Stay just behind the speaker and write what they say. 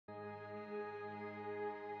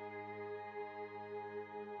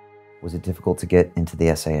Was it difficult to get into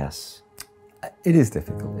the SAS? It is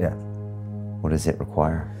difficult, yeah. What does it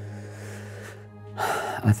require?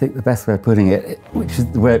 I think the best way of putting it, which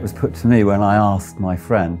is the way it was put to me when I asked my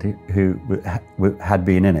friend who had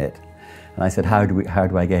been in it, and I said, how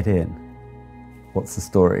do I get in? What's the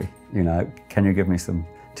story? You know, can you give me some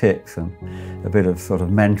tips and a bit of sort of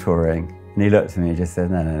mentoring? And he looked at me and just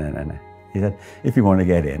said, no. He said, if you want to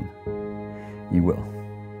get in, you will.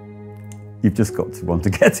 You've just got to want to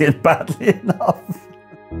get in badly enough.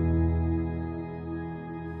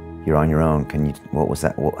 You're on your own. What was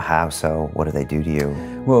that? How so? What do they do to you?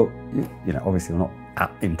 Well, you know, obviously you're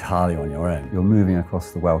not entirely on your own. You're moving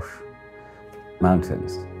across the Welsh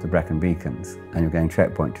mountains, the Brecon Beacons, and you're going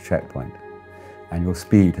checkpoint to checkpoint. And your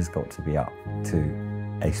speed has got to be up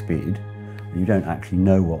to a speed. You don't actually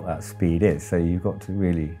know what that speed is, so you've got to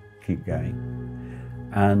really keep going.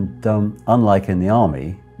 And unlike in the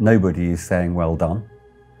army, nobody is saying well done,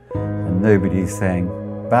 and nobody is saying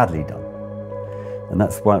badly done. And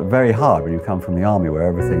that's very hard when you come from the army, where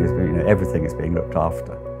everything is being looked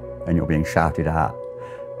after, and you're being shouted at,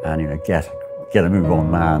 and get a move on,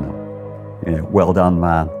 man, or, well done,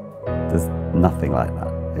 man. There's nothing like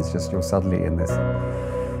that. It's just you're suddenly in this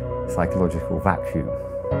psychological vacuum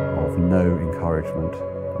of no encouragement,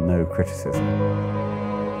 no criticism.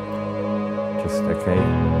 Just, okay,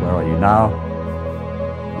 where are you now?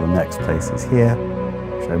 Your next place is here.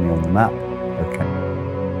 Show me on the map. Okay.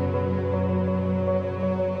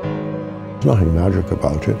 There's nothing magic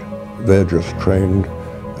about it. They're just trained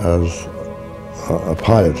as a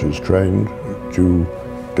pilot is trained to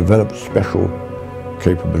develop special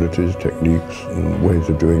capabilities, techniques, and ways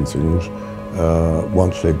of doing things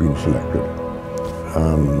once they've been selected.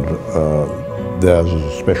 And theirs is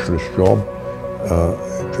a specialist job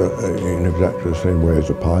in exactly the same way as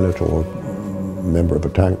a pilot or a member of a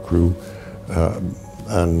tank crew.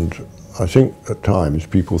 And I think at times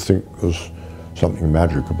people think there's something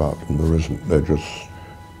magic about them. There isn't. They're just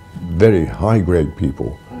very high-grade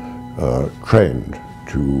people trained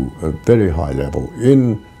to a very high level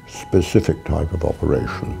in specific type of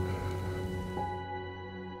operation.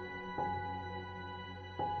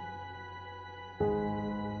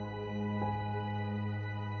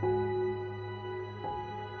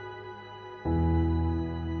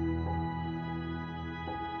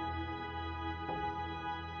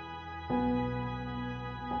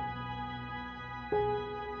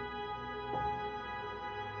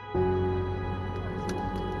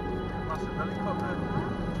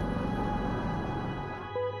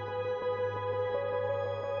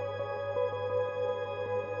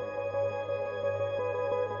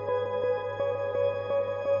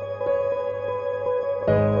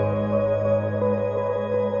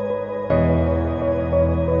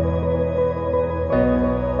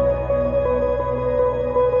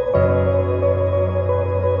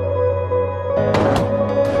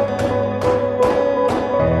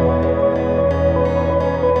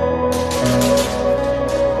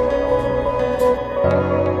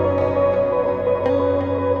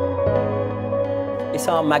 It's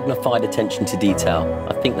our magnified attention to detail.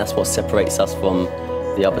 I think that's what separates us from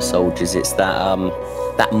the other soldiers. It's that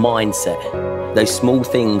mindset, those small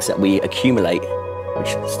things that we accumulate, which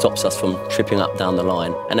stops us from tripping up down the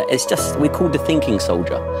line. And it's just, we're called the thinking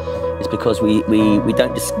soldier. It's because we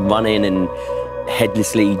don't just run in and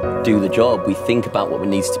headlessly do the job. We think about what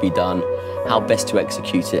needs to be done, how best to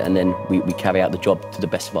execute it, and then we carry out the job to the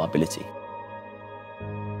best of our ability.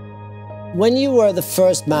 When you were the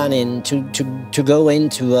first man in to go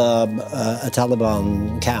into a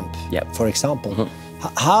Taliban camp, Yep. for example,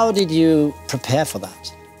 how did you prepare for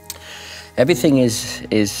that? Everything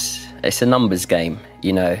it's a numbers game,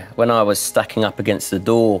 you know. When I was stacking up against the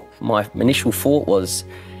door, my initial thought was,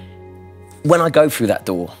 when I go through that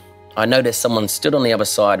door, I know there's someone stood on the other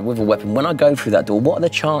side with a weapon. When I go through that door, what are the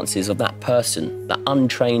chances of that person, that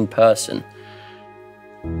untrained person,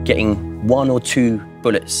 getting 1 or 2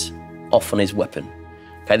 bullets off on his weapon?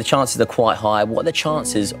 Okay, the chances are quite high. What are the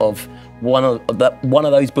chances of one of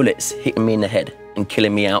those bullets hitting me in the head and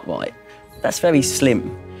killing me outright? That's very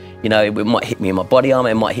slim. You know, it might hit me in my body armor,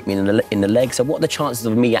 it might hit me in the leg. So what are the chances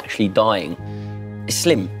of me actually dying? It's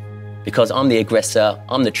slim, because I'm the aggressor,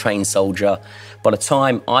 I'm the trained soldier. By the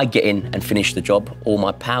time I get in and finish the job, or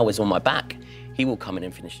my power's on my back, he will come in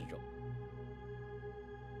and finish the job.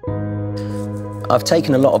 I've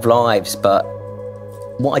taken a lot of lives, but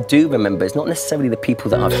what I do remember is not necessarily the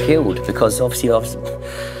people that I've killed, because obviously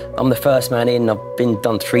I'm the first man in. I've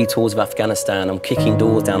done 3 tours of Afghanistan. I'm kicking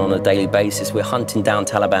doors down on a daily basis. We're hunting down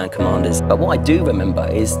Taliban commanders. But what I do remember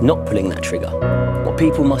is not pulling that trigger. What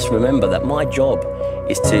people must remember, that my job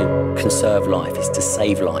is to conserve life, is to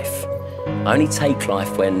save life. I only take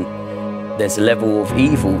life when there's a level of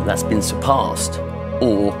evil that's been surpassed,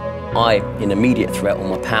 or I'm in immediate threat, or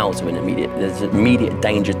my pals are in there's immediate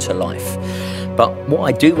danger to life. But what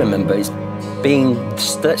I do remember is being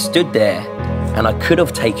stood there, and I could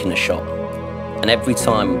have taken a shot. And every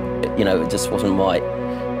time, you know, it just wasn't right,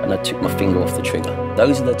 and I took my finger off the trigger.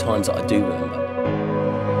 Those are the times that I do remember.